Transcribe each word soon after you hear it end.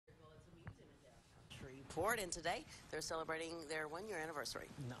Shreveport, and today they're celebrating their one-year anniversary.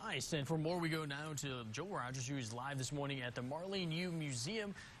 Nice. And for more, we go now to Joel Rodgers, who is live this morning at the Marlene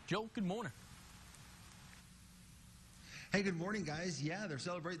Museum. Joel, good morning. Hey, good morning, guys. Yeah, they're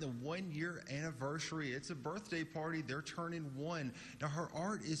celebrating the one-year anniversary. It's a birthday party. They're turning one. Now, her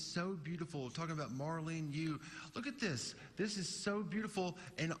art is so beautiful. Talking about Marlene Yu. Look at this. This is so beautiful.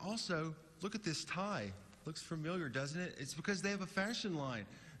 And also, look at this tie. Looks familiar, doesn't it? It's because they have a fashion line.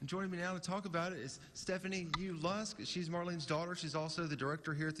 And joining me now to talk about it is Stephanie Yu Lusk. She's Marlene's daughter. She's also the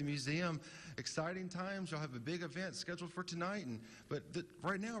director here at the museum. Exciting times. Y'all have a big event scheduled for tonight. But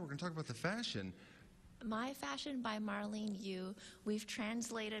right now, we're going to talk about the fashion. My Fashion by Marlene Yu. We've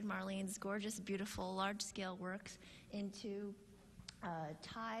translated Marlene's gorgeous, beautiful, large-scale works into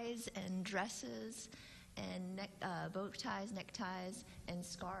ties and dresses and bow ties, neckties, and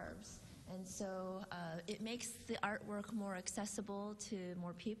scarves. And so it makes the artwork more accessible to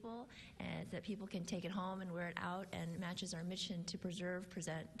more people, and that people can take it home and wear it out, and matches our mission to preserve,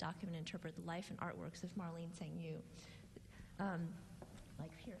 present, document, and interpret the life and artworks of Marlene Yu.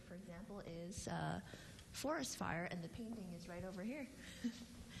 Like here, for example, is Forest Fire, and the painting is right over here.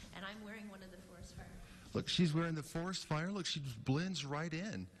 And I'm wearing one of the Forest Fire. Look, she's wearing the Forest Fire. Look, she just blends right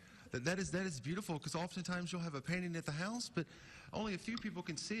in. That is beautiful, because oftentimes you'll have a painting at the house, but only a few people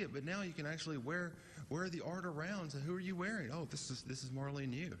can see it. But now you can actually wear the art around. So who are you wearing? Oh, this is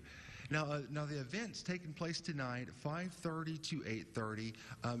Marlene Yu. Now the event's taking place tonight, 5:30 to 8:30.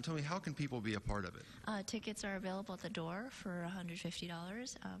 Tell me, how can people be a part of it? Tickets are available at the door for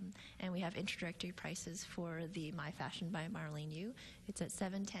 $150, and we have introductory prices for the My Fashion by Marlene Yu. It's at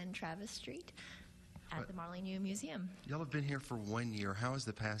 710 Travis Street at the Marlene Yu Museum. Y'all have been here for 1 year. How has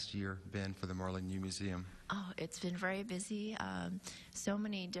the past year been for the Marlene Yu Museum? Oh, it's been very busy. So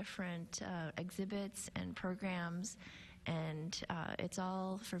many different exhibits and programs. And it's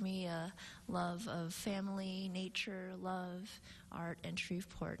all, for me, a love of family, nature, love, art, and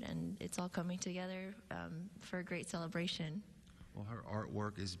Shreveport. And it's all coming together for a great celebration. Well, her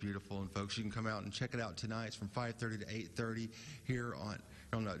artwork is beautiful. And, folks, you can come out and check it out tonight. It's from 5:30 to 8:30 here on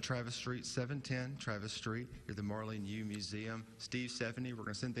Travis Street, 710 Travis Street, here at the Marlene Yu Museum. Steve, Stephanie, we're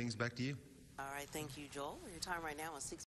going to send things back to you. All right, thank you, Joel. Your time right now is 6.